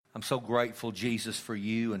I'm so grateful, Jesus, for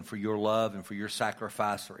you and for your love and for your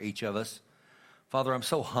sacrifice for each of us. Father, I'm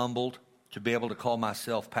so humbled to be able to call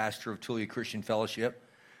myself pastor of Tulia Christian Fellowship.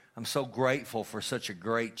 I'm so grateful for such a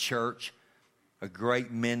great church, a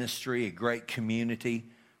great ministry, a great community.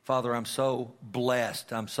 Father, I'm so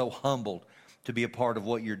blessed. I'm so humbled to be a part of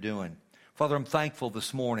what you're doing. Father, I'm thankful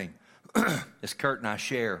this morning, as Kurt and I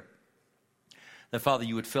share, that, Father,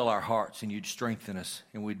 you would fill our hearts and you'd strengthen us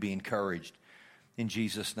and we'd be encouraged. In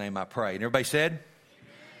Jesus' name I pray. And everybody said?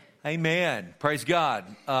 Amen. Praise God.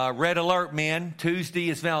 Red alert, men. Tuesday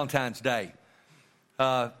is Valentine's Day.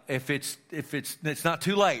 If it's not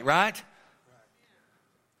too late, right?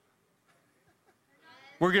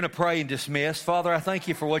 We're going to pray and dismiss. Father, I thank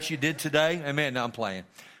you for what you did today. Amen. No, I'm playing.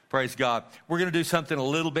 Praise God. We're going to do something a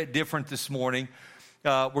little bit different this morning.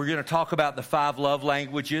 We're going to talk about the 5 love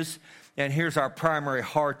languages. And here's our primary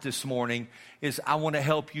heart this morning is I want to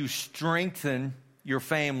help you strengthen your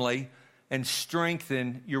family and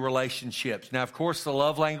strengthen your relationships. Now, of course, the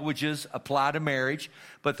love languages apply to marriage,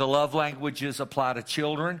 but the love languages apply to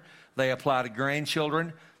children. They apply to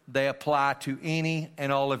grandchildren. They apply to any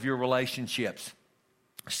and all of your relationships.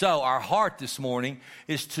 So our heart this morning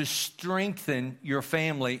is to strengthen your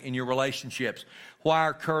family and your relationships. Why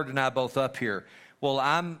are Kurt and I both up here? Well,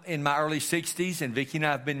 I'm in my early 60s, and Vicki and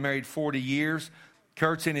I have been married 40 years.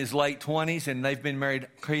 Kurt's in his late 20s, and they've been married.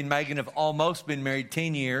 He and Megan have almost been married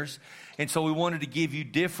 10 years. And so we wanted to give you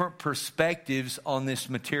different perspectives on this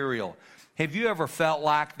material. Have you ever felt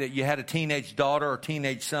like that you had a teenage daughter or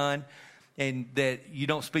teenage son and that you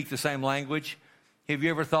don't speak the same language? Have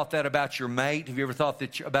you ever thought that about your mate? Have you ever thought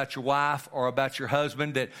that about your wife or about your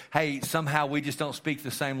husband that, hey, somehow we just don't speak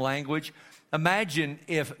the same language? Imagine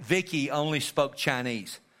if Vicki only spoke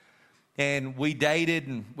Chinese and we dated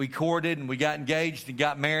and we courted and we got engaged and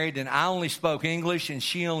got married and I only spoke English and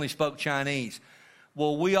she only spoke Chinese.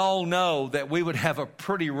 Well, we all know that we would have a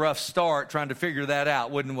pretty rough start trying to figure that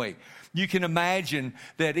out, wouldn't we? You can imagine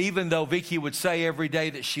that even though Vicki would say every day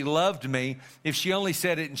that she loved me, if she only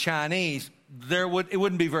said it in Chinese, it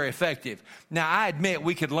wouldn't be very effective. Now, I admit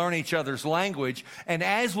we could learn each other's language, and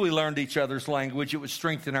as we learned each other's language, it would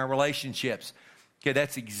strengthen our relationships. Okay,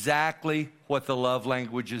 that's exactly what the love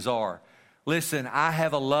languages are. Listen, I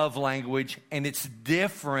have a love language, and it's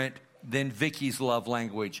different than Vicki's love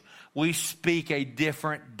language. We speak a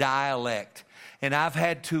different dialect. And I've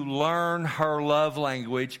had to learn her love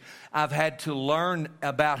language. I've had to learn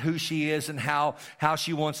about who she is and how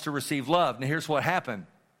she wants to receive love. Now, here's what happened.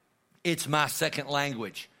 It's my second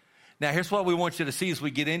language. Now, here's what we want you to see as we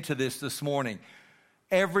get into this morning.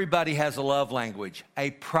 Everybody has a love language, a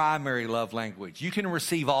primary love language. You can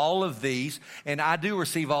receive all of these, and I do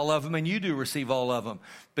receive all of them, and you do receive all of them.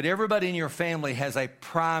 But everybody in your family has a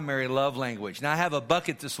primary love language. Now, I have a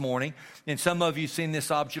bucket this morning, and some of you have seen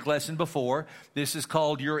this object lesson before. This is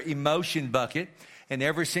called your emotion bucket. And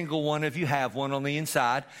every single one of you have one on the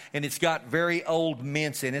inside. And it's got very old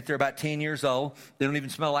mints in it. They're about 10 years old. They don't even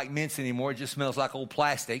smell like mints anymore. It just smells like old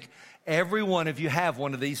plastic. Every one of you have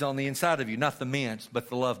one of these on the inside of you. Not the mints, but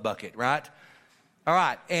the love bucket, right? All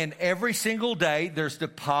right. And every single day, there's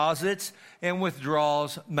deposits and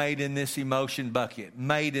withdrawals made in this emotion bucket,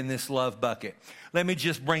 made in this love bucket. Let me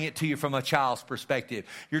just bring it to you from a child's perspective.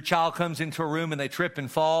 Your child comes into a room and they trip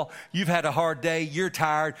and fall. You've had a hard day. You're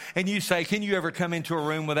tired. And you say, can you ever come into a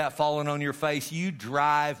room without falling on your face? You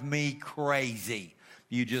drive me crazy.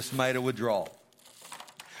 You just made a withdrawal.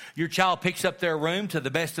 Your child picks up their room to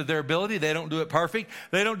the best of their ability. They don't do it perfect.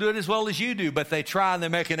 They don't do it as well as you do, but they try and they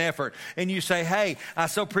make an effort. And you say, hey, I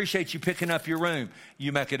so appreciate you picking up your room.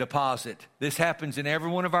 You make a deposit. This happens in every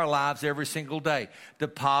one of our lives every single day.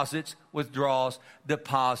 Deposits, withdrawals,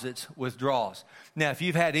 deposits, withdrawals. Now, if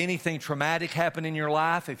you've had anything traumatic happen in your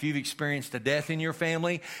life, if you've experienced a death in your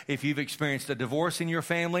family, if you've experienced a divorce in your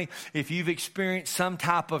family, if you've experienced some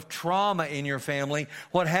type of trauma in your family,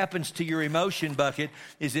 what happens to your emotion bucket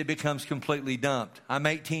is it becomes completely dumped. I'm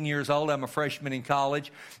 18 years old. I'm a freshman in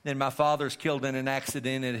college, and my father's killed in an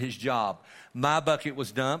accident at his job. My bucket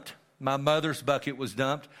was dumped. My mother's bucket was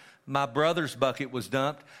dumped. My brother's bucket was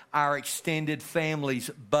dumped. Our extended family's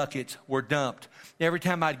buckets were dumped. Every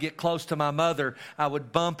time I'd get close to my mother, I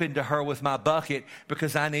would bump into her with my bucket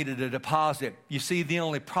because I needed a deposit. You see, the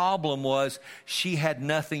only problem was she had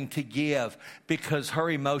nothing to give because her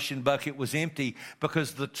emotion bucket was empty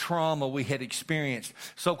because the trauma we had experienced.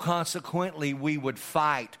 So consequently, we would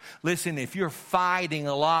fight. Listen, if you're fighting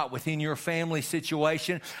a lot within your family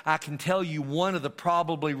situation, I can tell you one of the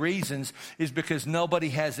probably reasons is because nobody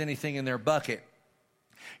has anything in their bucket.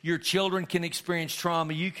 Your children can experience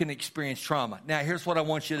trauma. You can experience trauma. Now, here's what I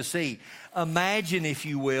want you to see. Imagine, if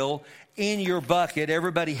you will, in your bucket,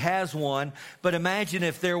 everybody has one, but imagine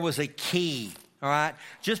if there was a key. All right,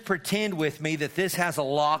 just pretend with me that this has a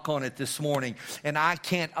lock on it this morning, and I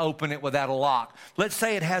can't open it without a lock. Let's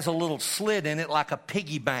say it has a little slit in it like a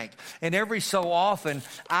piggy bank, and every so often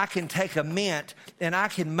I can take a mint and I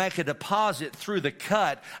can make a deposit through the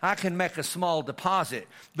cut. I can make a small deposit,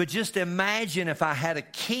 but just imagine if I had a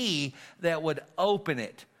key that would open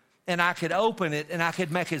it. And I could open it and I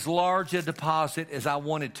could make as large a deposit as I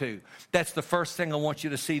wanted to. That's the first thing I want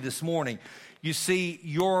you to see this morning. You see,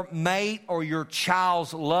 your mate or your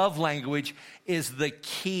child's love language is the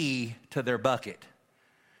key to their bucket.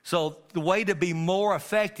 So the way to be more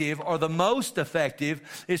effective, or the most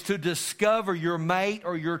effective, is to discover your mate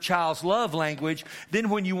or your child's love language.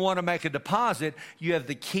 Then when you want to make a deposit, you have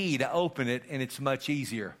the key to open it, and it's much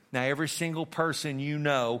easier. Now, every single person you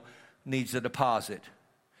know needs a deposit.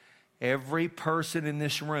 Every person in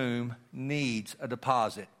this room needs a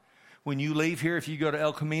deposit. When you leave here, if you go to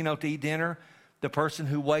El Camino to eat dinner, the person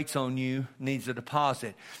who waits on you needs a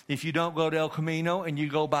deposit. If you don't go to El Camino and you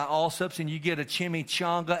go by Allsup's and you get a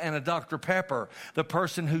chimichanga and a Dr. Pepper, the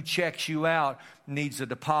person who checks you out needs a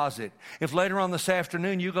deposit. If later on this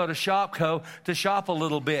afternoon you go to Shopco to shop a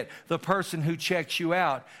little bit, the person who checks you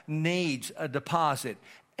out needs a deposit.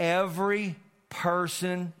 Every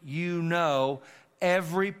person you know,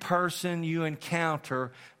 every person you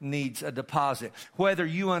encounter needs a deposit, whether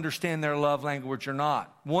you understand their love language or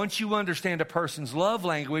not. Once you understand a person's love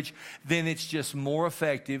language, then it's just more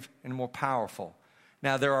effective and more powerful.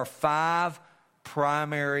 Now, there are 5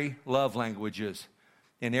 primary love languages,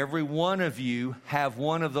 and every one of you have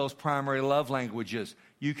one of those primary love languages.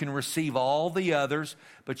 You can receive all the others,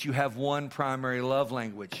 but you have one primary love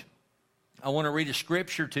language. I want to read a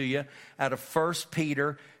scripture to you out of 1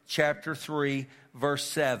 Peter chapter 3, verse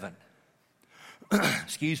 7.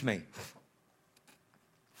 Excuse me.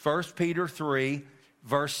 1 Peter 3,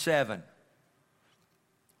 verse 7.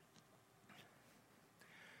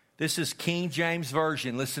 This is King James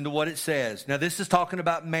Version. Listen to what it says. Now, this is talking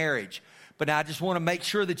about marriage. But I just want to make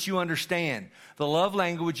sure that you understand the love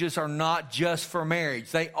languages are not just for marriage.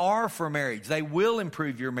 They are for marriage. They will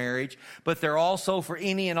improve your marriage, but they're also for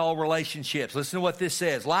any and all relationships. Listen to what this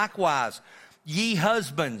says. Likewise, ye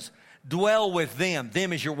husbands, dwell with them.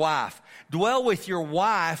 Them is your wife. Dwell with your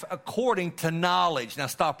wife according to knowledge. Now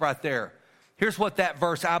stop right there. Here's what that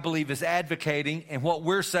verse, I believe, is advocating and what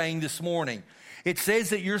we're saying this morning. It says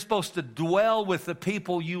that you're supposed to dwell with the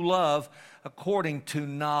people you love according to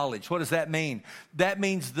knowledge. What does that mean? That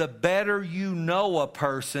means the better you know a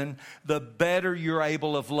person, the better you're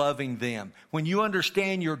able of loving them. When you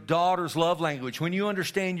understand your daughter's love language, when you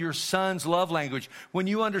understand your son's love language, when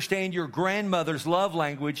you understand your grandmother's love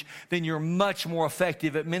language, then you're much more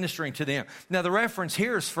effective at ministering to them. Now, the reference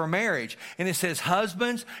here is for marriage, and it says,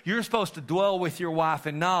 husbands, you're supposed to dwell with your wife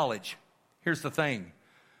in knowledge. Here's the thing.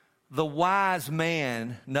 The wise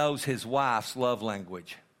man knows his wife's love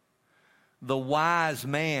language. The wise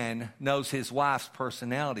man knows his wife's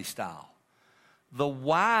personality style. The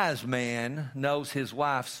wise man knows his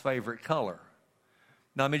wife's favorite color.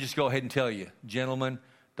 Now, let me just go ahead and tell you, gentlemen,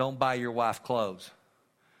 don't buy your wife clothes.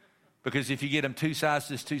 Because if you get them 2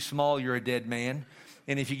 sizes too small, you're a dead man.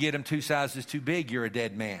 And if you get them 2 sizes too big, you're a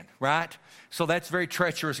dead man, right? So that's very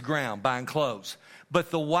treacherous ground, buying clothes. But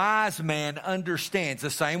the wise man understands. The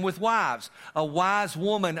same with wives. A wise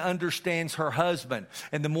woman understands her husband.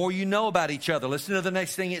 And the more you know about each other, listen to the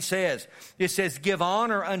next thing it says. It says, give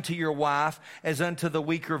honor unto your wife as unto the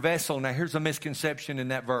weaker vessel. Now, here's a misconception in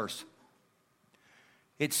that verse.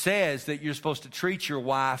 It says that you're supposed to treat your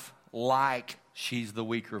wife like she's the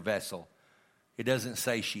weaker vessel. It doesn't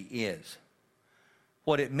say she is.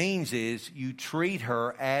 What it means is you treat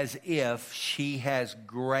her as if she has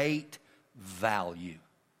great value.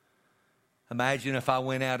 Imagine if I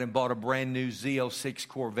went out and bought a brand new Z06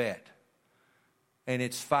 Corvette, and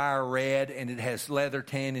it's fire red and it has leather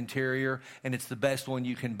tan interior and it's the best one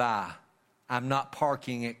you can buy. I'm not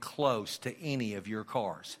parking it close to any of your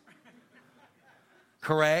cars.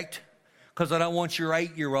 Correct? Because I don't want your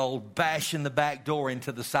 8-year-old bashing the back door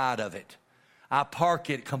into the side of it. I park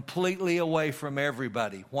it completely away from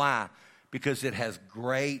everybody. Why? Because it has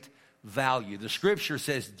great value. The scripture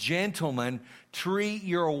says, gentlemen, treat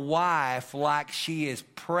your wife like she is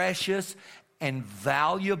precious and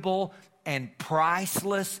valuable and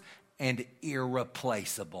priceless and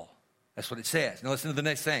irreplaceable. That's what it says. Now listen to the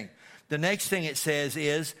next thing. The next thing it says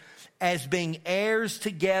is, as being heirs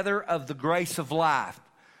together of the grace of life.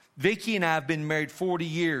 Vicki and I have been married 40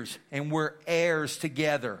 years, and we're heirs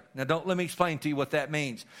together. Now, let me explain to you what that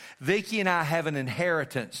means. Vicki and I have an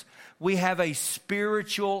inheritance. We have a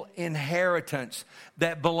spiritual inheritance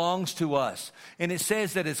that belongs to us. And it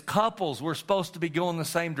says that as couples, we're supposed to be going the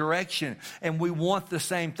same direction, and we want the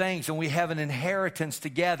same things, and we have an inheritance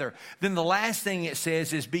together. Then the last thing it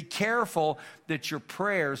says is be careful that your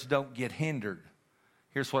prayers don't get hindered.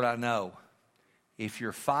 Here's what I know. If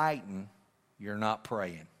you're fighting, you're not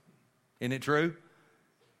praying. Isn't it true?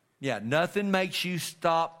 Yeah, nothing makes you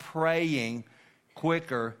stop praying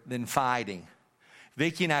quicker than fighting.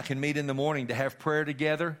 Vicki and I can meet in the morning to have prayer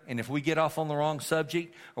together, and if we get off on the wrong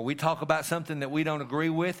subject or we talk about something that we don't agree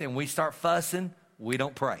with and we start fussing, we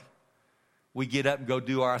don't pray. We get up and go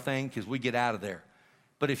do our thing because we get out of there.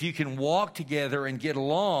 But if you can walk together and get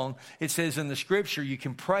along, it says in the scripture you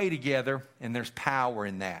can pray together, and there's power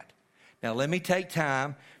in that. Now, let me take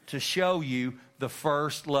time to show you the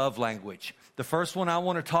first love language. The first one I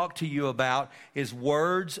want to talk to you about is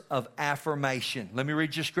words of affirmation. Let me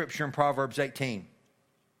read you scripture in Proverbs 18.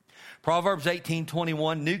 Proverbs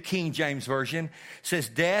 18:21, New King James Version, says,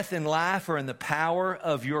 death and life are in the power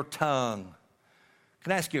of your tongue.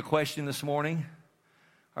 Can I ask you a question this morning?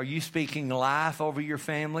 Are you speaking life over your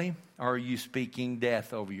family, or are you speaking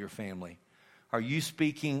death over your family? Are you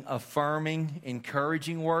speaking affirming,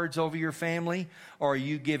 encouraging words over your family, or are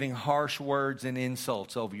you giving harsh words and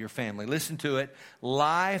insults over your family? Listen to it.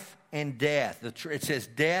 Life and death. It says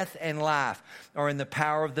death and life are in the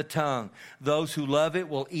power of the tongue. Those who love it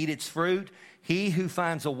will eat its fruit. He who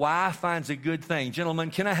finds a wife finds a good thing. Gentlemen,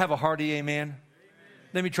 can I have a hearty amen? Amen.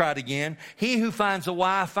 Let me try it again. He who finds a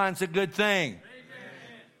wife finds a good thing. Amen.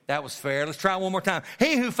 That was fair. Let's try it one more time.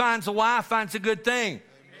 He who finds a wife finds a good thing.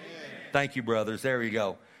 Thank you, brothers. There you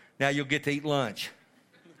go. Now you'll get to eat lunch.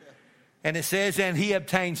 And it says, and he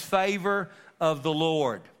obtains favor of the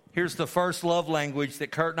Lord. Here's the first love language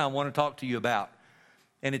that Kurt and I want to talk to you about.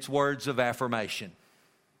 And it's words of affirmation.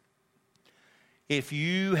 If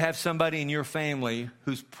you have somebody in your family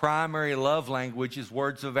whose primary love language is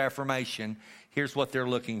words of affirmation, here's what they're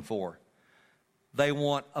looking for. They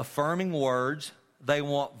want affirming words. They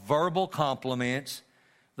want verbal compliments.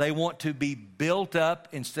 They want to be built up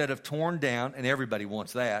instead of torn down, and everybody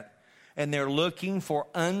wants that. And they're looking for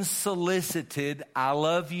unsolicited I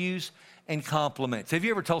love yous and compliments. Have you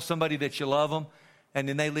ever told somebody that you love them, and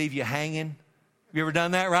then they leave you hanging? Have you ever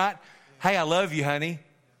done that, right? Hey, I love you, honey.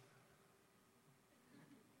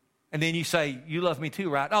 And then you say, you love me too,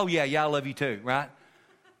 right? Oh, yeah, I love you too, right?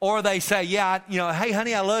 Or they say, hey,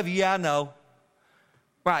 honey, I love you. Yeah, I know.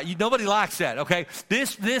 Right, nobody likes that, okay?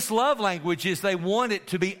 This love language is they want it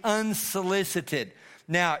to be unsolicited.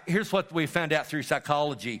 Now, here's what we found out through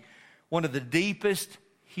psychology. One of the deepest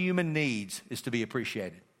human needs is to be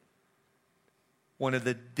appreciated. One of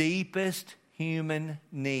the deepest human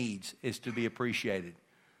needs is to be appreciated.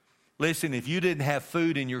 Listen, if you didn't have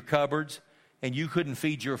food in your cupboards and you couldn't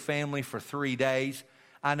feed your family for 3 days,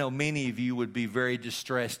 I know many of you would be very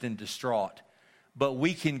distressed and distraught. But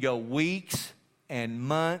we can go weeks and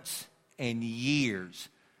months and years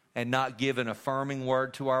and not give an affirming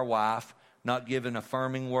word to our wife, not give an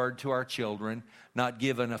affirming word to our children, not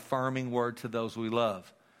give an affirming word to those we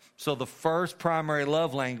love. So the first primary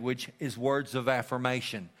love language is words of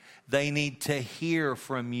affirmation. They need to hear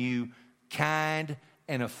from you kind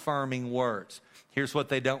and affirming words. Here's what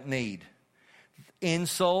they don't need.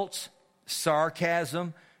 Insults,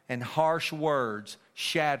 sarcasm, and harsh words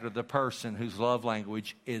shatter the person whose love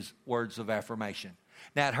language is words of affirmation.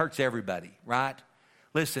 Now, it hurts everybody, right?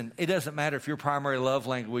 Listen, it doesn't matter if your primary love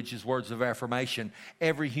language is words of affirmation.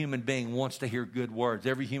 Every human being wants to hear good words.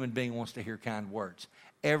 Every human being wants to hear kind words.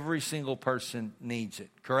 Every single person needs it,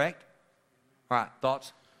 correct? All right,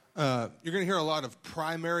 thoughts? You're going to hear a lot of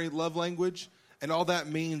primary love language, and all that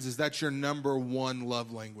means is that's your number one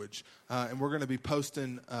love language. And we're going to be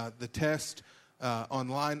posting the test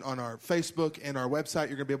online on our Facebook and our website.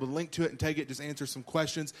 You're going to be able to link to it and take it, just answer some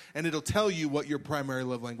questions, and it'll tell you what your primary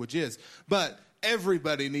love language is. But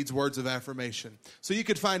everybody needs words of affirmation. So you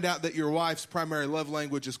could find out that your wife's primary love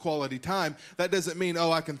language is quality time. That doesn't mean,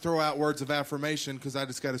 I can throw out words of affirmation because I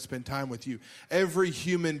just got to spend time with you. Every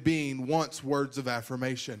human being wants words of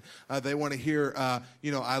affirmation. They want to hear,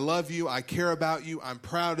 I love you, I care about you, I'm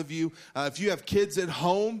proud of you. If you have kids at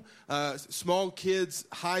home, small kids,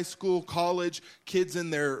 high school, college, kids in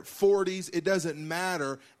their 40s, it doesn't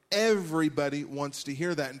matter. Everybody wants to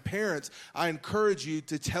hear that. And parents, I encourage you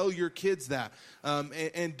to tell your kids that.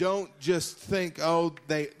 And don't just think, oh,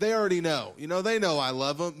 they already know. You know, they know I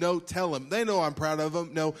love them. No, tell them. They know I'm proud of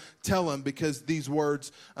them. No, tell them, because these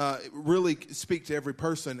words really speak to every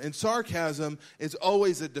person. And sarcasm is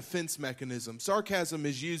always a defense mechanism. Sarcasm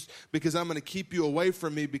is used because I'm going to keep you away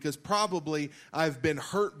from me, because probably I've been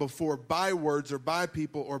hurt before by words or by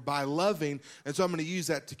people or by loving. And so I'm going to use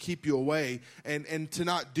that to keep you away, and to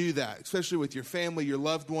not do that, especially with your family, your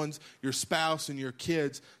loved ones, your spouse, and your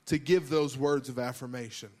kids, to give those words of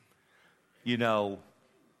affirmation. You know,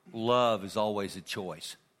 love is always a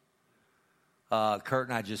choice. Kurt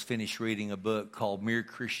and I just finished reading a book called Mere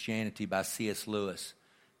Christianity by C.S. Lewis,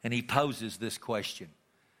 and he poses this question.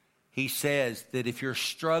 He says that if you're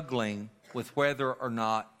struggling with whether or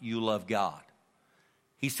not you love God,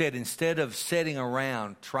 he said, instead of sitting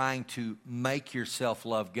around trying to make yourself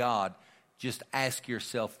love God, just ask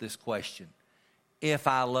yourself this question. If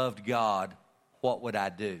I loved God, what would I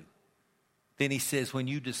do? Then he says, when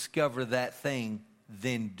you discover that thing,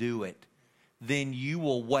 then do it. Then you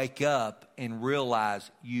will wake up and realize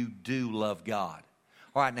you do love God.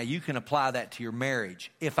 All right, now you can apply that to your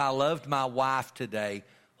marriage. If I loved my wife today,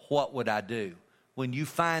 what would I do? When you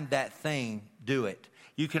find that thing, do it.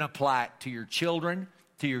 You can apply it to your children,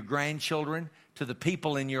 to your grandchildren, to the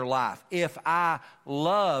people in your life. If I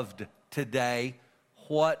loved today,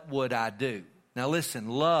 what would I do? Now listen,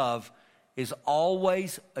 love is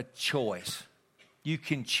always a choice. You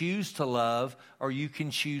can choose to love, or you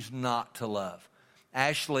can choose not to love.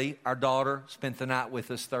 Ashley, our daughter, spent the night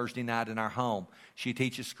with us Thursday night in our home. She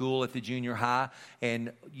teaches school at the junior high,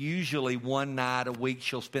 and usually one night a week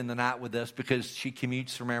she'll spend the night with us because she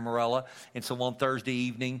commutes from Amarillo. And so on Thursday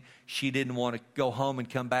evening, she didn't want to go home and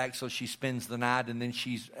come back, so she spends the night, and then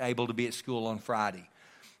she's able to be at school on Friday.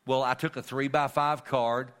 Well, I took a 3x5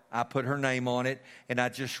 card, I put her name on it, and I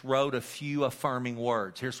just wrote a few affirming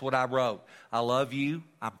words. Here's what I wrote. I love you.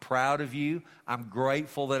 I'm proud of you. I'm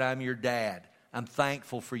grateful that I'm your dad. I'm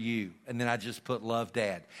thankful for you. And then I just put love,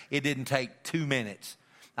 Dad. It didn't take 2 minutes.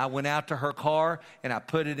 I went out to her car, and I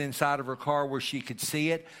put it inside of her car where she could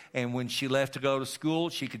see it. And when she left to go to school,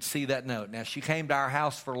 she could see that note. Now, she came to our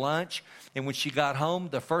house for lunch, and when she got home,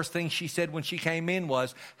 the first thing she said when she came in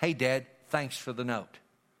was, hey, Dad, thanks for the note.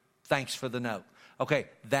 Thanks for the note. Okay,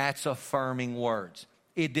 that's affirming words.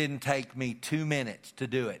 It didn't take me 2 minutes to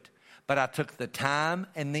do it, but I took the time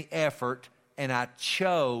and the effort, and I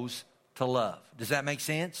chose to love. Does that make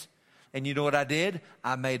sense? And you know what I did?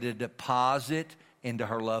 I made a deposit into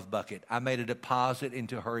her love bucket. I made a deposit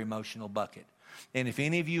into her emotional bucket. And if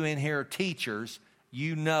any of you in here are teachers,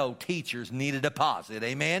 you know teachers need a deposit.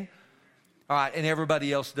 Amen? All right, and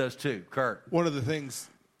everybody else does too. Kurt. One of the things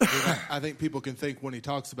that I think people can think when he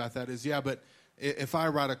talks about that is, yeah, but if I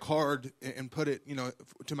write a card and put it,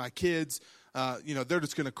 to my kids, they're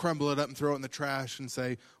just going to crumble it up and throw it in the trash and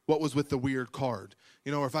say, what was with the weird card?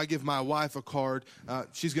 Or if I give my wife a card,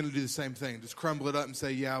 she's going to do the same thing. Just crumble it up and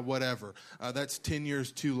say, yeah, whatever. That's 10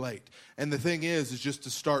 years too late. And the thing is just to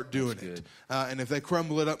start doing it. And if they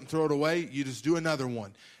crumble it up and throw it away, you just do another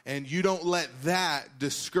one. And you don't let that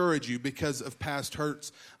discourage you because of past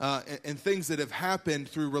hurts and things that have happened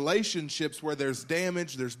through relationships where there's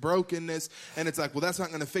damage, there's brokenness, and it's like, well, that's not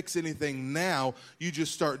going to fix anything now. You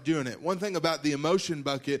just start doing it. One thing about the emotion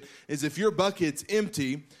bucket is if your bucket's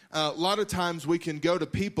empty, a lot of times we can go to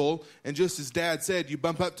people, and just as Dad said, you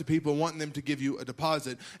bump up to people wanting them to give you a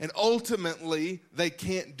deposit, and ultimately they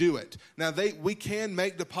can't do it. Now, we can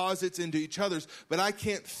make deposits into each other's, but I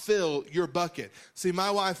can't fill your bucket. See, my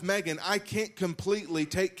wife, Megan, I can't completely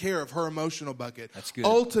take care of her emotional bucket. That's good.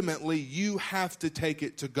 Ultimately, you have to take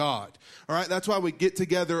it to God. All right? That's why we get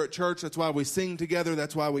together at church. That's why we sing together.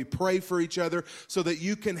 That's why we pray for each other, so that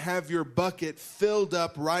you can have your bucket filled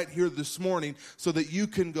up right here this morning, so that you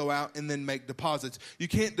can go out and then make deposits. You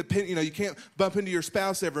can't you can't bump into your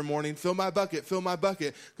spouse every morning, fill my bucket,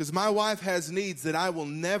 because my wife has needs that I will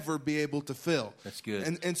never be able to fill. That's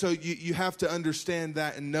good. And so you have to understand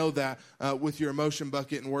that and know that with your emotion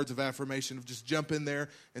bucket and words of affirmation, of just jump in there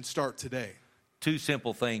and start today. 2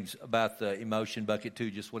 simple things about the emotion bucket too,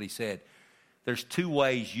 just what he said. There's 2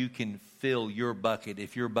 ways you can fill your bucket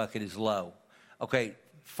if your bucket is low. Okay,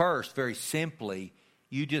 first, very simply,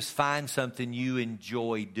 you just find something you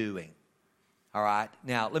enjoy doing. All right?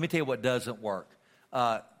 Now, let me tell you what doesn't work.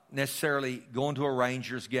 Necessarily going to a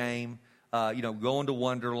Rangers game, going to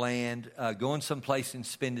Wonderland, going someplace and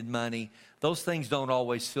spending money. Those things don't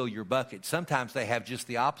always fill your bucket. Sometimes they have just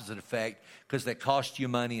the opposite effect because they cost you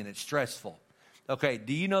money and it's stressful. Okay,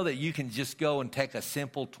 do you know that you can just go and take a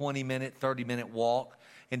simple 20-minute, 30-minute walk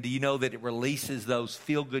And do you know that it releases those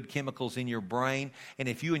feel-good chemicals in your brain? And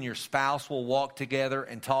if you and your spouse will walk together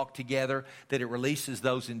and talk together, that it releases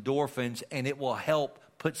those endorphins, and it will help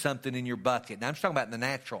put something in your bucket. Now, I'm just talking about in the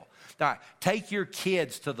natural. All right, take your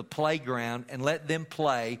kids to the playground and let them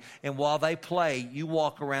play. And while they play, you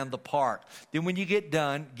walk around the park. Then when you get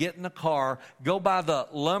done, get in the car, go by the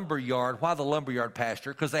lumber yard. Why the lumber yard,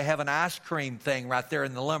 Pastor? Because they have an ice cream thing right there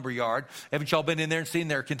in the lumber yard. Haven't y'all been in there and seen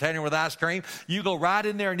their container with ice cream? You go right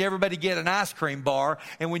in there and everybody get an ice cream bar.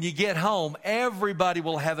 And when you get home, everybody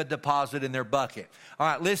will have a deposit in their bucket. All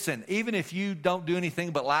right, listen, even if you don't do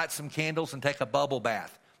anything but light some candles and take a bubble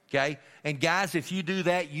bath, okay? And guys, if you do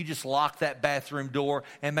that, you just lock that bathroom door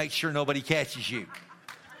and make sure nobody catches you.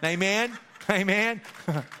 Amen? Amen?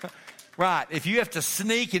 Right. If you have to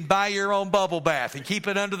sneak and buy your own bubble bath and keep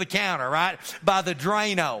it under the counter, right, by the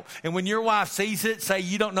Drano. And when your wife sees it, say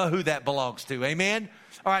you don't know who that belongs to. Amen?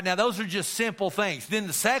 All right, now those are just simple things. Then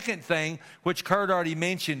the second thing, which Kurt already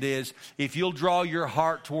mentioned, is if you'll draw your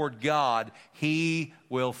heart toward God, He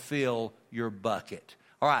will fill your bucket.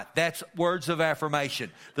 All right, that's words of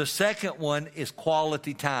affirmation. The second one is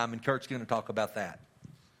quality time, and Kurt's going to talk about that.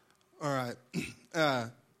 All right.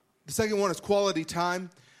 The second one is quality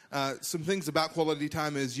time. Some things about quality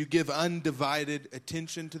time is you give undivided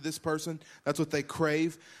attention to this person. That's what they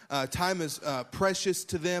crave. Time is precious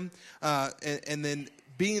to them, and then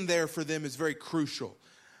being there for them is very crucial.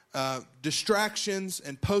 Distractions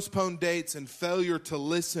and postponed dates and failure to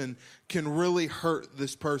listen can really hurt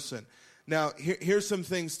this person. Now, here's some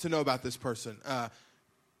things to know about this person.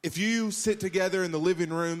 If you sit together in the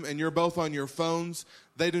living room and you're both on your phones,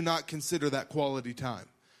 they do not consider that quality time.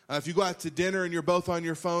 If you go out to dinner and you're both on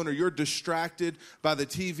your phone, or you're distracted by the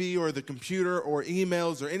TV or the computer or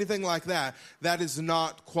emails or anything like that, that is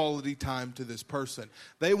not quality time to this person.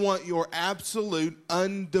 They want your absolute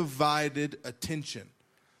undivided attention.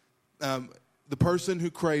 The person who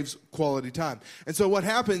craves quality time. And so what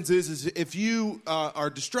happens is if you are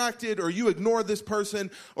distracted, or you ignore this person,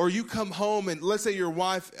 or you come home and let's say your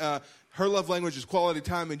wife, her love language is quality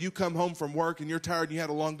time, and you come home from work and you're tired and you had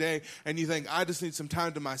a long day and you think, I just need some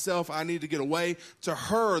time to myself, I need to get away. To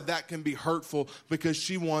her, that can be hurtful because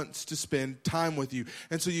she wants to spend time with you.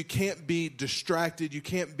 And so you can't be distracted. You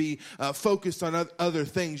can't be focused on other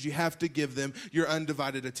things. You have to give them your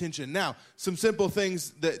undivided attention. Now, some simple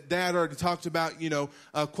things that Dad already talked about,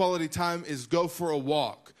 quality time is go for a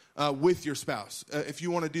walk. With your spouse, if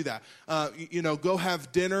you want to do that. Go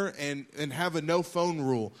have dinner and have a no phone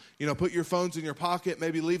rule. Put your phones in your pocket,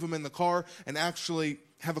 maybe leave them in the car, and actually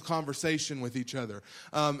have a conversation with each other.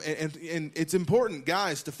 And it's important,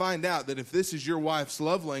 guys, to find out that if this is your wife's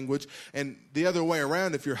love language, and the other way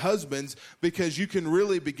around, if your husband's, because you can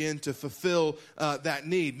really begin to fulfill that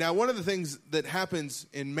need. Now, one of the things that happens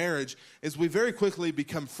in marriage is we very quickly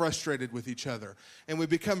become frustrated with each other. And we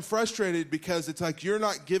become frustrated because it's like, you're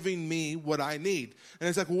not giving me what I need. And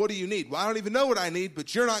it's like, well, what do you need? Well, I don't even know what I need,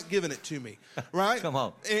 but you're not giving it to me, right? Come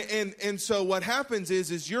on. And so what happens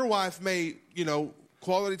is your wife may,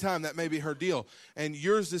 quality time, that may be her deal. And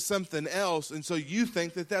yours is something else, and so you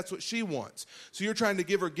think that that's what she wants. So you're trying to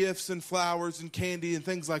give her gifts and flowers and candy and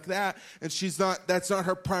things like that, and that's not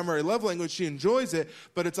her primary love language. She enjoys it,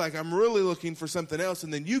 but it's like, I'm really looking for something else.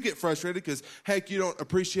 And then you get frustrated because, heck, you don't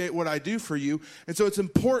appreciate what I do for you. And so it's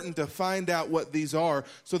important to find out what these are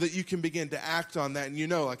so that you can begin to act on that.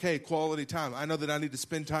 And hey, quality time. I know that I need to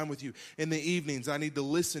spend time with you in the evenings. I need to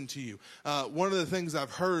listen to you. One of the things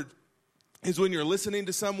I've heard is when you're listening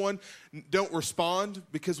to someone, don't respond,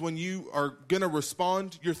 because when you are going to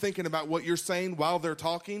respond, you're thinking about what you're saying while they're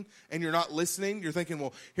talking, and you're not listening. You're thinking,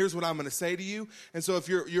 well, here's what I'm going to say to you. And so if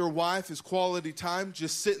your wife is quality time,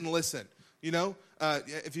 just sit and listen.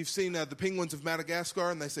 If you've seen the Penguins of Madagascar,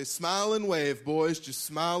 and they say, smile and wave, boys, just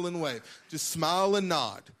smile and wave. Just smile and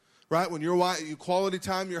nod. Right? When your wife, quality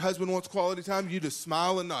time, your husband wants quality time, you just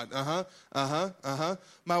smile and nod.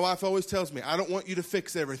 My wife always tells me, I don't want you to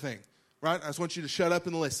fix everything. Right? I just want you to shut up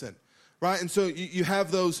and listen. Right? And so you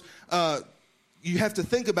have those, you have to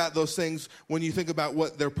think about those things when you think about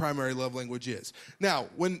what their primary love language is. Now,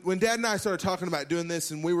 when Dad and I started talking about doing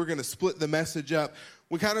this, and we were going to split the message up,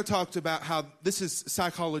 we kind of talked about how this is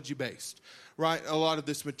psychology-based, right? A lot of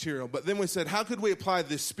this material. But then we said, how could we apply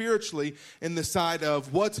this spiritually in the side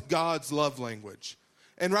of what's God's love language?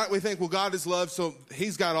 And right, we think, well, God is love, so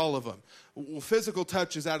He's got all of them. Well, physical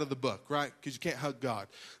touch is out of the book, right? Because you can't hug God.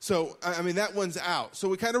 So, that one's out. So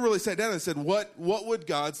we kind of really sat down and said, what would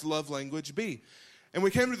God's love language be? And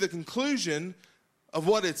we came to the conclusion of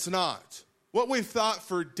what it's not. What we've thought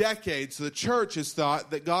for decades, the church has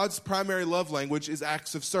thought that God's primary love language is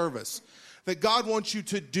acts of service. that God wants you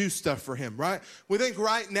to do stuff for him, right? We think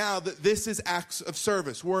right now that this is acts of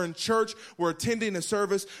service. We're in church, we're attending a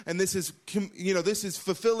service, and this is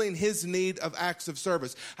fulfilling his need of acts of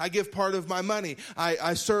service. I give part of my money.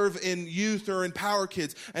 I serve in youth or empower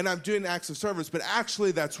kids, and I'm doing acts of service. But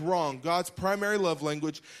actually, that's wrong. God's primary love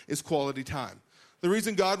language is quality time. The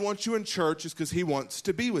reason God wants you in church is because he wants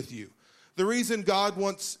to be with you. The reason God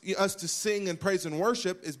wants us to sing and praise and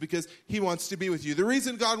worship is because he wants to be with you. The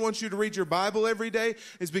reason God wants you to read your Bible every day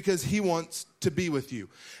is because he wants to be with you.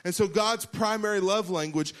 And so God's primary love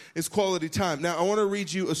language is quality time. Now, I want to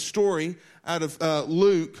read you a story out of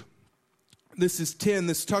Luke. This is 10.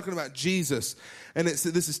 This is talking about Jesus. And this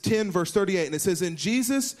is 10, verse 38. And it says, "And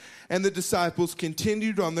Jesus and the disciples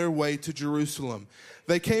continued on their way to Jerusalem.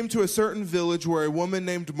 They came to a certain village where a woman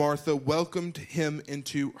named Martha welcomed him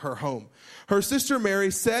into her home. Her sister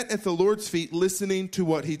Mary sat at the Lord's feet listening to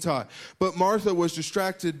what he taught. But Martha was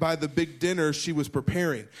distracted by the big dinner she was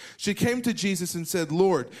preparing. She came to Jesus and said,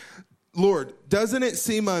 Lord, doesn't it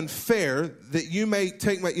seem unfair that you may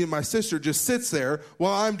take my sister just sits there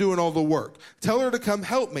while I'm doing all the work? Tell her to come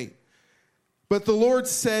help me. But the Lord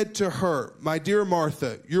said to her, my dear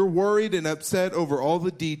Martha, you're worried and upset over all the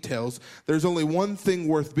details. There's only one thing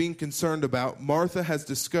worth being concerned about. Martha has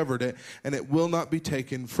discovered it, and it will not be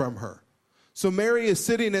taken from her." So Mary is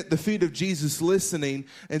sitting at the feet of Jesus listening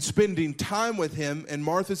and spending time with him, and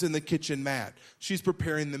Martha's in the kitchen mad. She's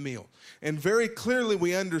preparing the meal. And very clearly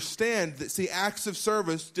we understand that, acts of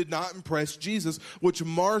service did not impress Jesus, which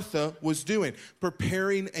Martha was doing,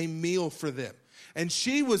 preparing a meal for them. And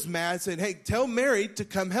she was mad, saying, hey, tell Mary to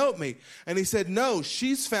come help me. And he said, no,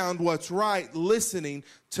 she's found what's right, listening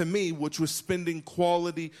to me, which was spending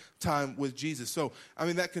quality time with Jesus. So,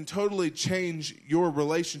 that can totally change your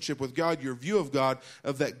relationship with God, your view of God,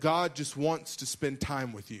 of that God just wants to spend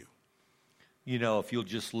time with you. If you'll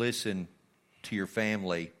just listen to your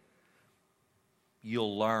family,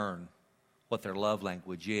 you'll learn what their love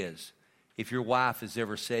language is. If your wife has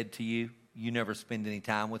ever said to you, you never spend any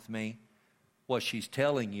time with me, what she's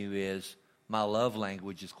telling you is, my love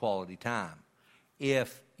language is quality time.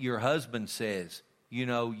 If your husband says, you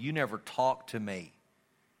never talk to me,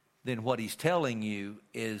 then what he's telling you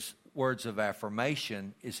is words of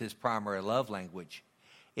affirmation is his primary love language.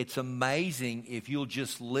 It's amazing if you'll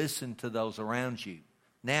just listen to those around you.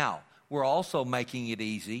 Now, we're also making it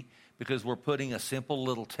easy because we're putting a simple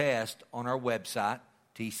little test on our website,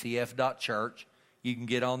 tcf.church. You can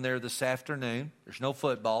get on there this afternoon. There's no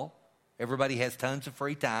football. Everybody has tons of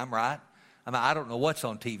free time, right? I don't know what's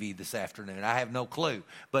on TV this afternoon. I have no clue.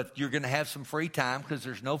 But you're going to have some free time because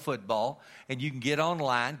there's no football. And you can get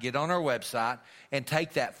online, get on our website, and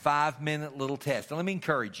take that 5-minute little test. Now, let me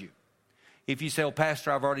encourage you. If you say, well,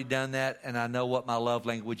 Pastor, I've already done that, and I know what my love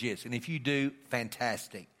language is. And if you do,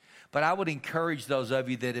 fantastic. But I would encourage those of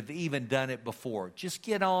you that have even done it before, just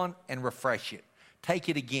get on and refresh it. Take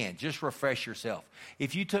it again. Just refresh yourself.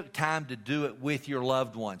 If you took time to do it with your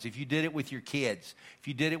loved ones, if you did it with your kids, if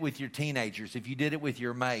you did it with your teenagers, if you did it with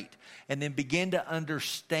your mate, and then begin to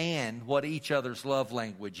understand what each other's love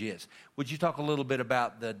language is. Would you talk a little bit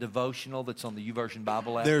about the devotional that's on the YouVersion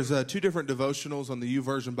Bible app? There's 2 different devotionals on the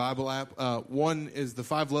YouVersion Bible app. One is the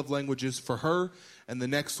 5 love languages for her, and the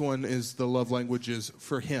next one is the love languages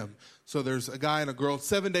for him. So there's a guy and a girl,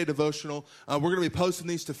 7-day devotional. We're going to be posting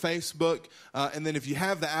these to Facebook. And then if you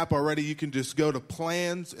have the app already, you can just go to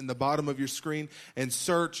plans in the bottom of your screen and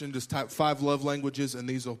search and just type 5 love languages, and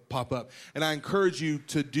these will pop up. And I encourage you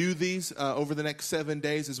to do these over the next 7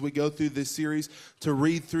 days as we go through this series, to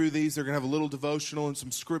read through these. They're going to have a little devotional and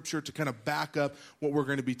some scripture to kind of back up what we're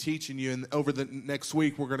going to be teaching you. And over the next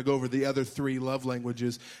week, we're going to go over the other 3 love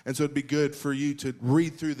languages. And so it'd be good for you to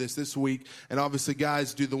read through this week. And obviously,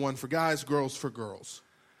 guys, do the one for guys, girls for girls.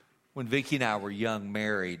 When Vicki and I were young,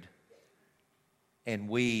 married, and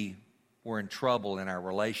we were in trouble in our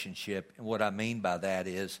relationship, and what I mean by that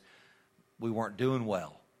is we weren't doing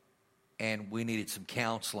well, and we needed some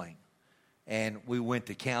counseling, and we went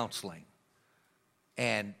to counseling.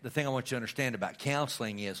 And the thing I want you to understand about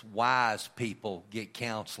counseling is wise people get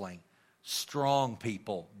counseling. Strong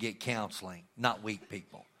people get counseling, not weak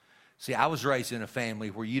people. See, I was raised in a family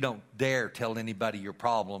where you don't dare tell anybody your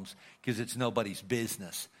problems because it's nobody's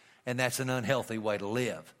business. And that's an unhealthy way to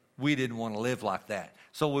live. We didn't want to live like that.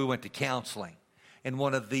 So we went to counseling. And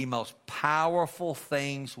one of the most powerful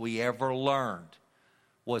things we ever learned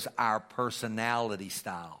was our personality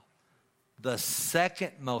style. The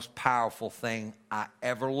second most powerful thing I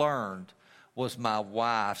ever learned was my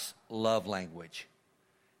wife's love language.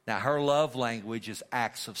 Now, her love language is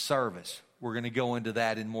acts of service. We're going to go into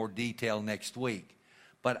that in more detail next week.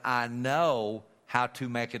 But I know how to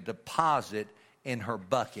make a deposit in her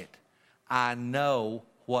bucket. I know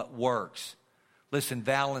what works. Listen,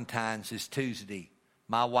 Valentine's is Tuesday.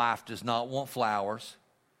 My wife does not want flowers.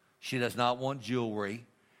 She does not want jewelry.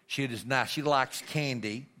 She likes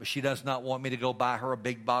candy, but she does not want me to go buy her a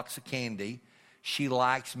big box of candy. She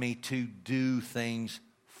likes me to do things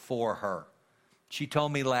for her. She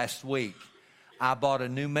told me last week, I bought a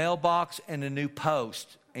new mailbox and a new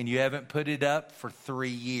post, and you haven't put it up for 3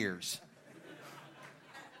 years.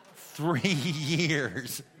 3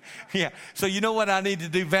 years. Yeah. So you know what I need to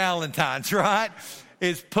do Valentine's, right?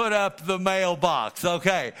 Is put up the mailbox.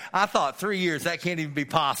 Okay. I thought 3 years, that can't even be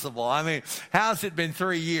possible. I mean, how's it been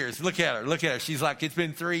 3 years? Look at her. She's like, it's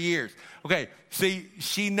been 3 years. Okay. See,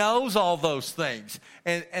 she knows all those things.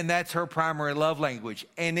 And that's her primary love language.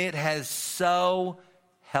 And it has so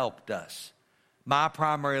helped us. My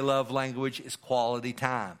primary love language is quality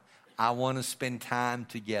time. I want to spend time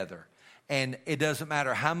together. And it doesn't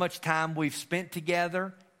matter how much time we've spent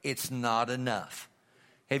together, it's not enough.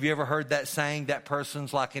 Have you ever heard that saying, that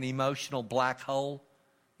person's like an emotional black hole?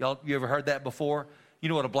 You ever heard that before? You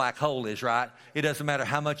know what a black hole is, right? It doesn't matter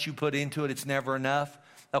how much you put into it, it's never enough.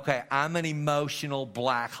 Okay, I'm an emotional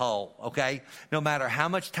black hole, okay? No matter how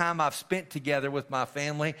much time I've spent together with my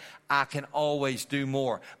family, I can always do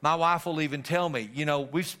more. My wife will even tell me,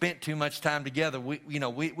 we've spent too much time together. We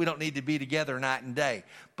don't need to be together night and day.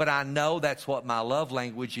 But I know that's what my love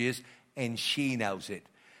language is, and she knows it.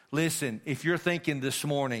 Listen, if you're thinking this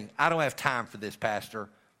morning, I don't have time for this, Pastor.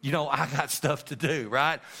 I got stuff to do,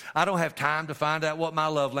 right? I don't have time to find out what my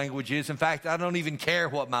love language is. In fact, I don't even care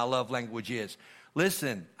what my love language is.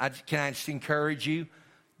 Listen, can I just encourage you?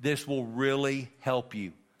 This will really help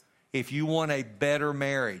you. If you want a better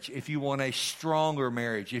marriage, if you want a stronger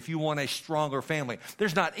marriage, if you want a stronger family,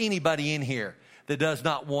 there's not anybody in here that does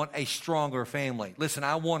not want a stronger family. Listen,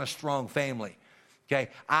 I want a strong family. Okay,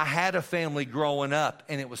 I had a family growing up,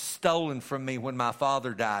 and it was stolen from me when my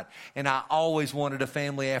father died. And I always wanted a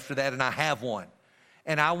family after that, and I have one.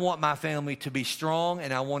 And I want my family to be strong,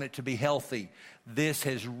 and I want it to be healthy. This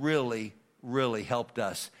has really, really helped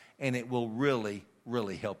us, and it will really,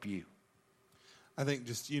 really help you. I think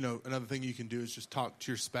just, another thing you can do is just talk to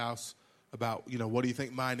your spouse about, what do you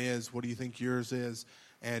think mine is? What do you think yours is?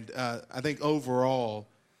 And I think overall,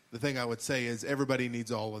 the thing I would say is everybody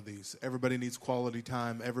needs all of these. Everybody needs quality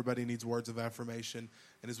time. Everybody needs words of affirmation.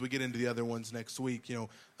 And as we get into the other ones next week,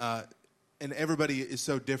 and everybody is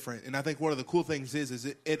so different. And I think one of the cool things is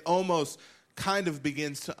it almost kind of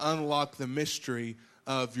begins to unlock the mystery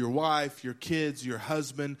of your wife, your kids, your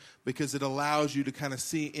husband, because it allows you to kind of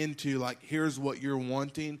see into, like, here's what you're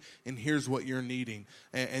wanting and here's what you're needing.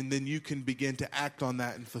 And then you can begin to act on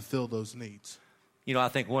that and fulfill those needs. I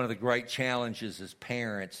think one of the great challenges as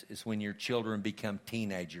parents is when your children become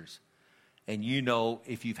teenagers. And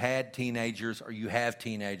if you've had teenagers or you have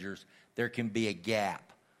teenagers, there can be a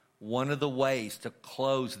gap. One of the ways to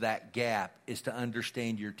close that gap is to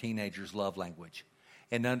understand your teenager's love language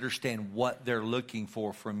and understand what they're looking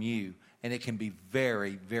for from you. And it can be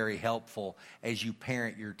very, very helpful as you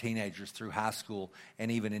parent your teenagers through high school and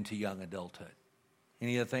even into young adulthood.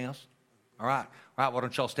 Anything else? All right. Why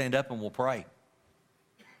don't y'all stand up and we'll pray.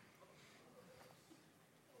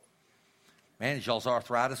 Man, is y'all's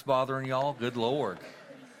arthritis bothering y'all? Good Lord.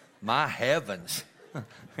 My heavens.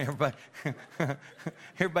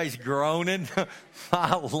 Everybody's groaning.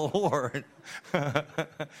 My Lord.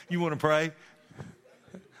 You want to pray?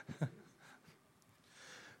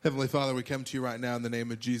 Heavenly Father, we come to you right now in the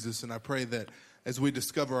name of Jesus, and I pray that as we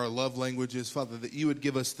discover our love languages, Father, that you would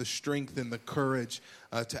give us the strength and the courage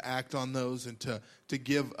to act on those and to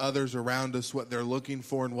give others around us what they're looking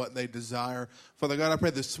for and what they desire. Father God, I pray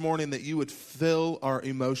this morning that you would fill our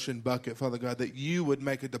emotion bucket, Father God, that you would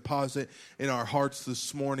make a deposit in our hearts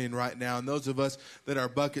this morning right now. And those of us that our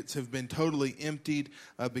buckets have been totally emptied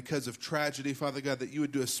because of tragedy, Father God, that you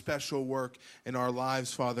would do a special work in our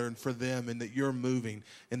lives, Father, and for them, and that you're moving.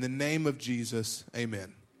 In the name of Jesus,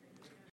 amen.